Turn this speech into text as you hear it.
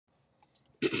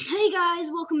Hey guys,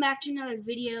 welcome back to another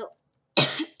video.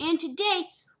 And today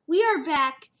we are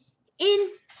back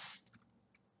in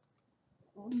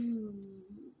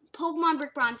Pokemon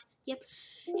Brick Bronze. Yep.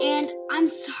 And I'm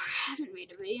sorry I haven't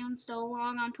made a video in so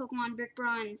long on Pokemon Brick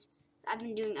Bronze. I've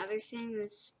been doing other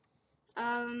things.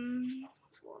 Let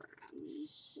me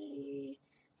see.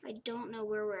 I don't know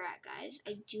where we're at, guys.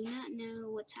 I do not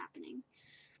know what's happening.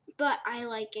 But I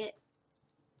like it.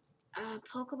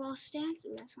 Pokeball stamps?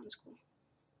 Ooh, that sounds cool.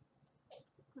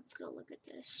 Let's go look at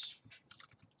this.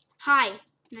 Hi,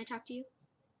 can I talk to you?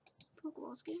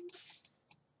 Pokeball skin.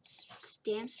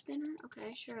 Stamp spinner?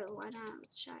 Okay, sure, why not?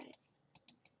 Let's try it.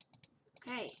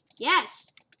 Okay,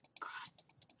 yes! God.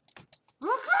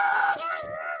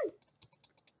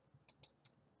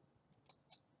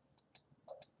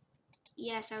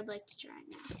 Yes, I would like to try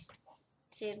it now.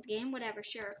 Save the game, whatever,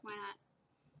 sure, why not?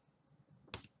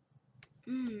 I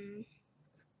don't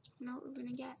know what we're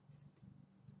gonna get.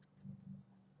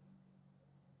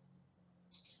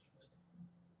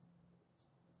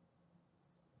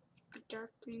 A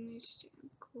dark green leaf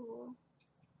stamp, cool.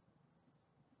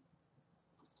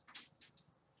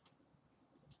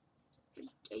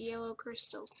 A yellow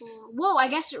crystal, cool. Whoa, I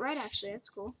guessed it right actually, that's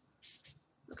cool.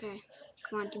 Okay,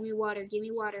 come on, give me water, give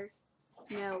me water.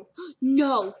 No.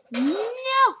 No! No!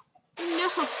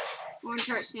 No! Orange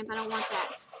heart stamp, I don't want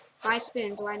that. 5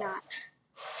 spins, why not?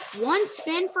 1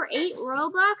 spin for 8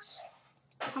 Robux?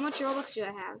 How much Robux do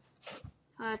I have?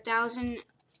 1,000.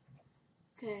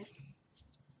 Okay.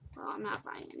 Well, I'm not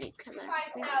buying any because I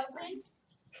 5,000.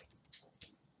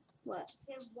 What?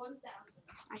 1,000.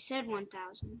 I said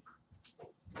 1,000.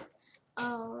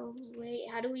 Oh, wait.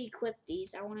 How do we equip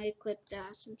these? I want to equip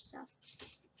some stuff.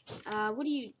 What do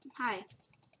you... Hi.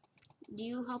 Do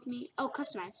you help me? Oh,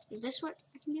 customize. Is this what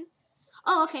I can do?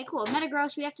 Oh, okay, cool.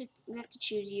 Metagross, we have to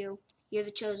choose you. You're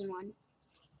the chosen one.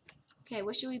 Okay,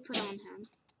 what should we put on him?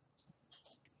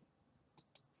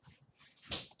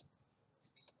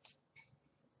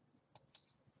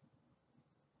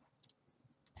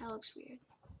 That looks weird.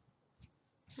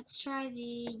 Let's try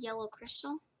the yellow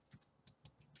crystal.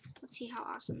 Let's see how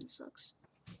awesome this looks.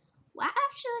 Wow,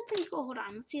 actually that's pretty cool. Hold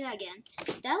on, let's see that again.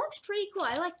 That looks pretty cool.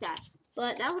 I like that.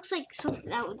 But that looks like something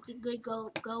that would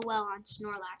go well on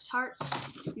Snorlax. Hearts?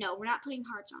 No, we're not putting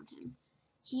hearts on him.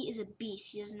 He is a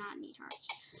beast. He does not need hearts.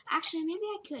 Actually, maybe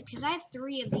I could, because I have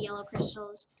 3 of the yellow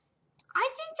crystals. I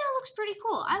think that looks pretty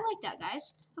cool. I like that,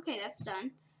 guys. Okay, that's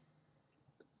done.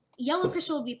 Yellow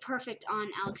crystal would be perfect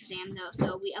on Alakazam, though,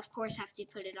 so we, of course, have to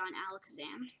put it on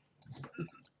Alakazam.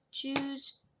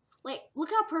 Choose. Wait, look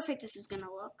how perfect this is going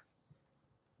to look.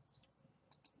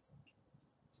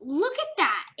 Look at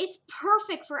that! It's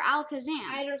perfect for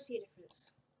Alakazam. I don't see a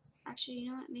difference. Actually, you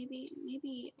know what?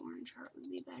 Maybe orange heart would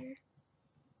be better.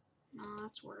 No,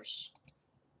 that's worse.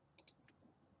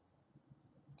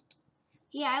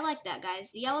 Yeah, I like that,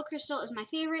 guys. The yellow crystal is my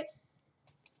favorite.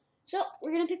 So,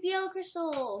 we're going to pick the yellow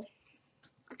crystal.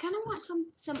 I kind of want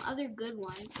some other good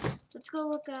ones. Let's go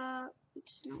look up.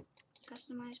 Oops, no.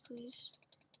 Customize, please.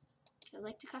 I'd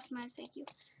like to customize, thank you.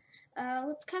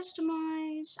 Let's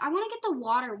customize. I want to get the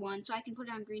water one so I can put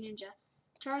it on Green Ninja.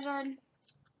 Charizard.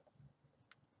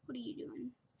 What are you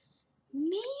doing?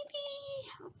 Maybe.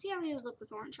 Let's see how he would look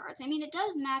with orange hearts. I mean, it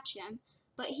does match him,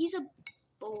 but he's a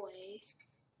boy.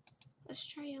 Let's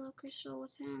try yellow crystal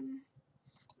with him.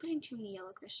 I'm putting too many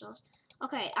yellow crystals.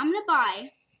 Okay, I'm gonna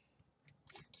buy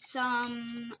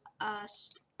some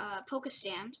Poke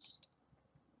Stamps.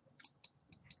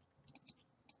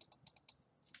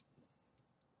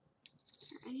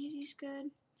 Are any of these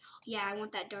good? Yeah, I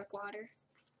want that dark water.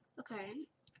 Okay,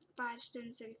 5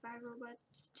 spins, 35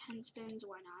 Robux, 10 spins,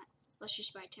 why not? Let's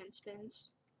just buy 10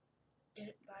 spins.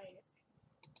 Buy it.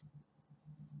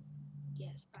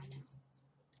 Yes, buy now.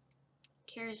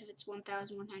 Cares if it's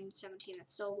 1,117,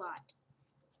 that's still a lot.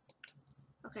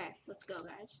 Okay, let's go,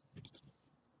 guys.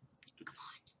 Come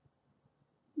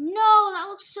on. No, that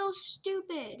looks so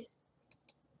stupid.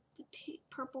 The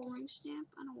purple ring stamp,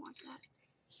 I don't want that.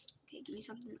 Okay, give me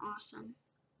something awesome.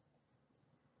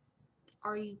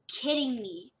 Are you kidding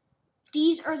me?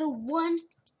 These are the ones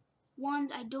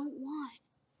I don't want.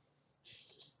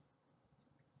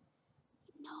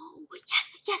 No.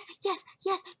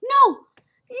 Yes. No!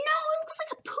 No, it looks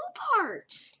like a poop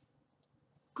heart.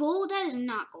 Gold, that is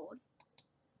not gold.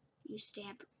 You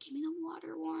stamp. Give me the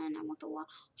water one. I want the water.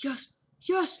 Yes.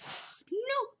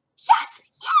 No.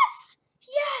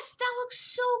 Yes, that looks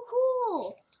so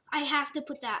cool. I have to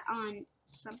put that on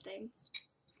something.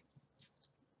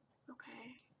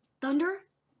 Okay. Thunder?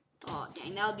 Oh,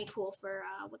 dang, that would be cool for,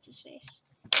 what's his face?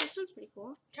 This one's pretty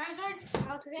cool. Charizard?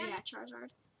 Alakazam? Yeah, Charizard.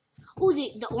 Oh,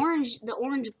 the orange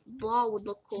ball would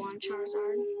look cool on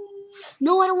Charizard.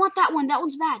 No, I don't want that one. That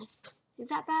one's bad. Is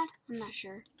that bad? I'm not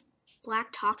sure. Black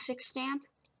toxic stamp.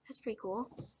 That's pretty cool.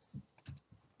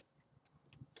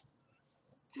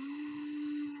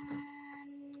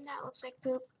 That looks like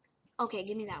poop. Okay,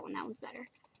 give me that one. That one's better.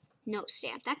 No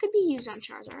stamp. That could be used on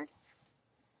Charizard.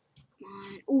 Come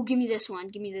on. Oh, give me this one.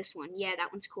 Give me this one. Yeah,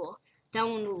 that one's cool. That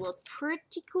one will look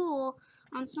pretty cool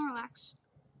on Snorlax.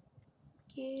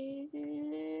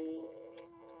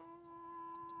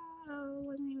 Oh,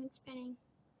 wasn't even spinning.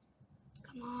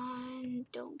 Come on.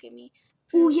 Don't give me.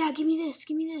 Oh, yeah, give me this.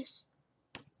 Give me this.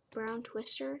 Brown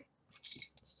Twister.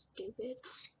 Stupid.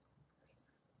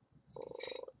 Oh,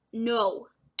 no.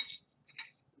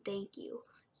 Thank you.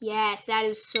 Yes, that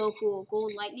is so cool.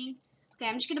 Gold Lightning. Okay,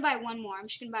 I'm just going to buy one more. I'm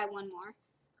just going to buy one more.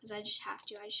 Because I just have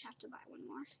to. I just have to buy one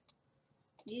more.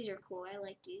 These are cool. I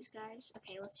like these guys.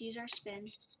 Okay, let's use our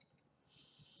spin.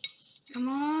 Come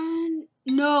on.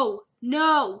 No.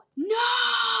 No.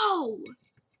 No!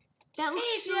 That looks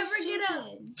if so you ever stupid. get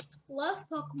a love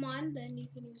Pokemon, then you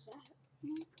can use that. I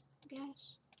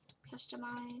guess.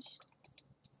 Customize.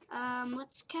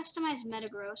 Let's customize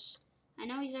Metagross. I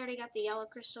know he's already got the yellow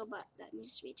crystal, but that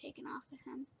needs to be taken off of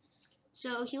him.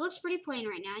 So he looks pretty plain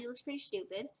right now. He looks pretty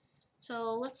stupid.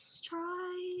 So let's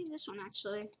try this one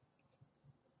actually.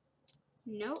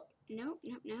 Nope, nope,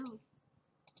 nope, no.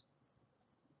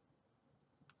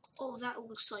 Oh, that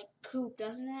looks like poop,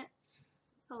 doesn't it?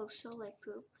 That looks so like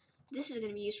poop. This is going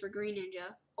to be used for Green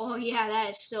Ninja. Oh yeah, that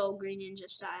is so Green Ninja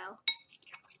style.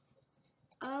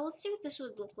 Let's see what this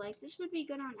would look like. This would be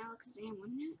good on Alakazam,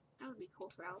 wouldn't it? That would be cool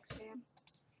for Alakazam.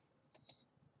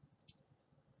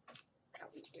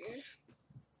 That would be weird.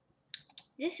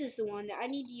 This is the one that I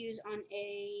need to use on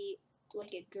a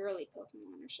girly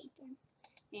Pokemon or something.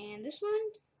 And this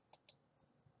one,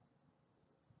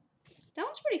 that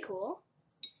one's pretty cool.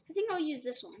 I think I'll use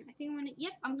this one. I think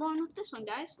I'm going with this one,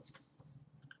 guys.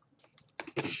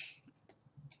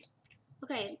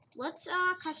 Okay, let's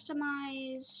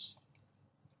customize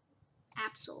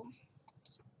Absol.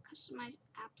 Customize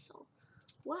Absol.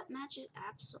 What matches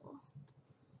Absol?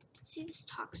 Let's see this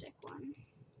toxic one.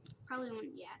 Probably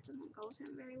one, yeah, it doesn't go with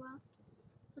him very well.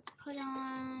 Let's put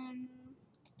on.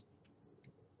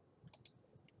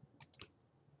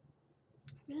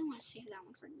 I really want to save that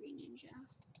one for Green Ninja.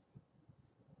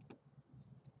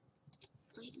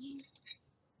 Lightning. I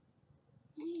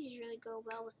think these really go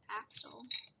well with Absol.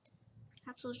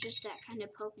 Absol's just that kind of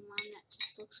Pokemon that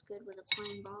just looks good with a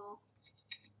plain ball.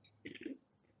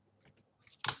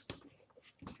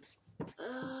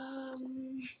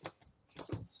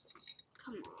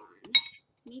 Come on.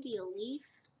 Maybe a leaf?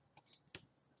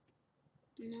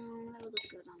 No, that would look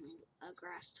good on a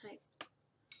grass type.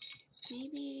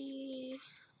 Maybe.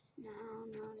 No.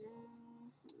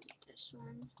 This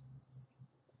one.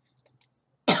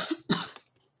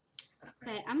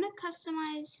 Okay, I'm gonna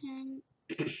customize him.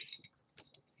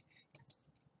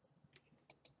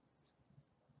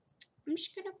 I'm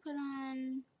just gonna put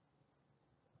on.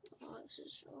 Oh, this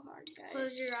is so hard, guys.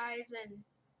 Close your eyes and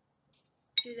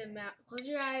do the map. Close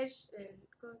your eyes and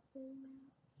go through the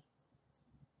map.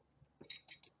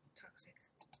 Toxic.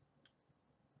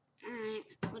 Alright,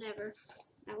 whatever.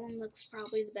 That one looks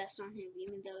probably the best on him,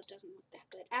 even though it doesn't look that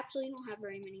good. Absolutely don't have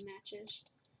very many matches.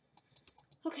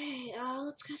 Okay,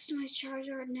 let's customize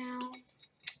Charizard now.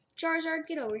 Charizard,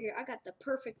 get over here. I got the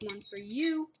perfect one for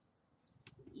you.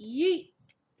 Yeet!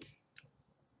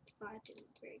 Oh, that didn't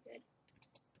look very good.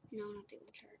 No, not the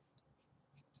old chart.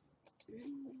 No, I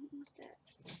don't want that.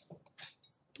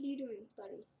 What are you doing,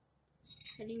 buddy?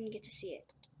 I didn't even get to see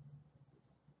it.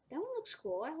 That one looks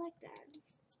cool. I like that.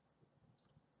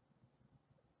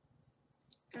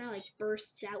 Kind of like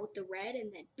bursts out with the red,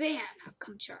 and then bam, out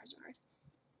comes Charizard.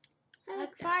 I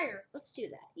Like that. fire. Let's do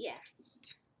that. Yeah.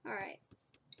 All right.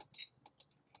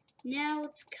 Now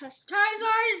let's custom.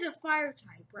 Charizard is a fire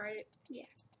type, right? Yeah.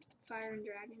 Fire and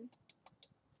Dragon.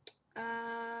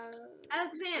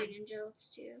 Alakazam. Green Ninja, let's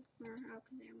do. Or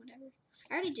Alakazam, whatever.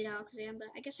 I already did Alakazam,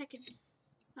 but I guess I could.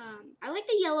 I like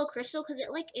the yellow crystal because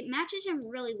it matches him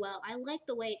really well. I like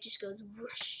the way it just goes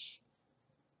whoosh.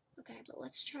 Okay, but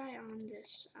let's try on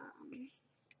this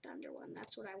Thunder one.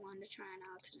 That's what I wanted to try on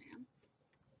Alakazam.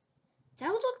 That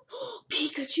would look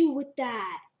Pikachu with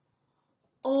that.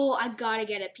 Oh, I gotta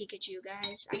get a Pikachu,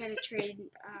 guys. I gotta trade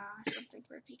something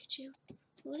for a Pikachu.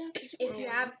 What else is If you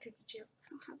have a Pikachu. I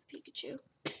don't have a Pikachu.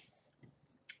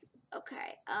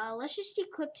 Okay, let's just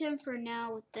equip him for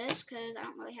now with this because I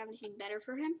don't really have anything better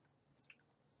for him.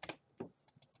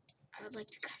 I would like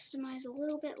to customize a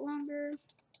little bit longer.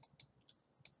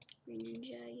 Green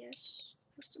Ninja, yes.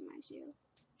 Customize you.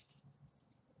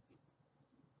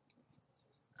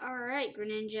 Alright,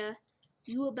 Greninja.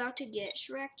 You about to get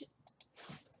Shrek'd.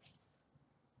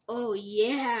 Oh,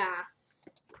 yeah.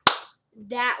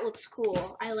 That looks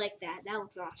cool. I like that. That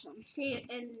looks awesome. Hey,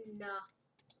 and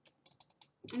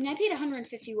I mean, I paid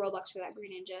 150 Robux for that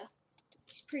Greninja.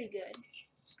 It's pretty good.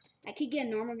 I could get a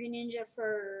normal Greninja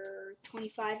for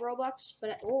 25 Robux,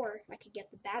 or I could get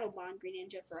the Battle Bond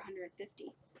Greninja for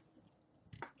 150.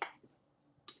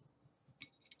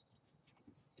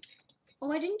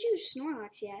 Oh, I didn't use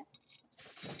Snorlax yet.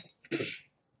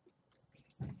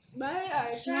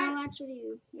 Snorlax, what are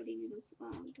you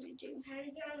gonna do? How do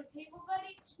you get on the table,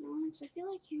 buddy? Snorlax, I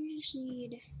feel like you just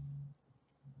need.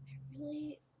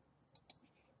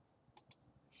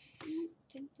 I don't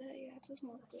think that. Yeah, it doesn't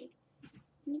look good. I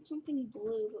need something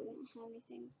blue, but we don't have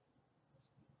anything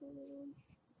blue.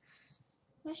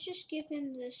 Let's just give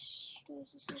him this. What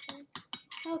is this look like?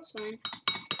 That looks fine.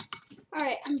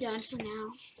 Alright, I'm done for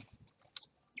now.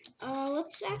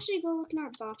 Let's actually go look in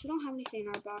our box. We don't have anything in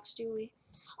our box, do we?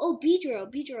 Oh, Beedrill.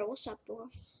 Beedrill, what's up, boy?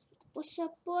 What's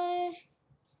up, boy?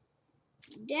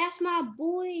 That's my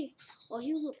boy. Well,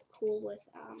 he would look cool with,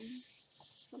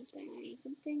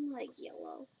 something like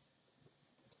yellow.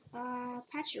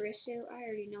 Pachirisu, I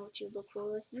already know what you would look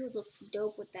cool with. You would look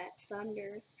dope with that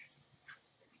thunder.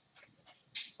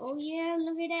 Oh yeah,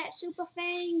 look at that Super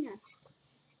Fang.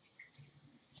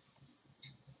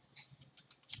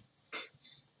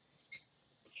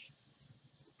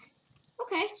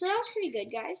 Okay, so that was pretty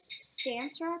good, guys.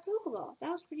 Stance for our Pokeball.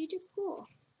 That was pretty cool.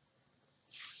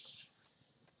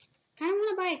 Kind of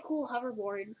want to buy a cool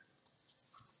hoverboard.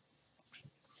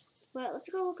 But let's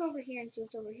go look over here and see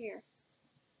what's over here.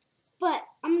 But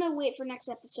I'm going to wait for next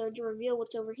episode to reveal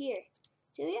what's over here.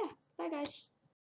 So yeah, bye guys.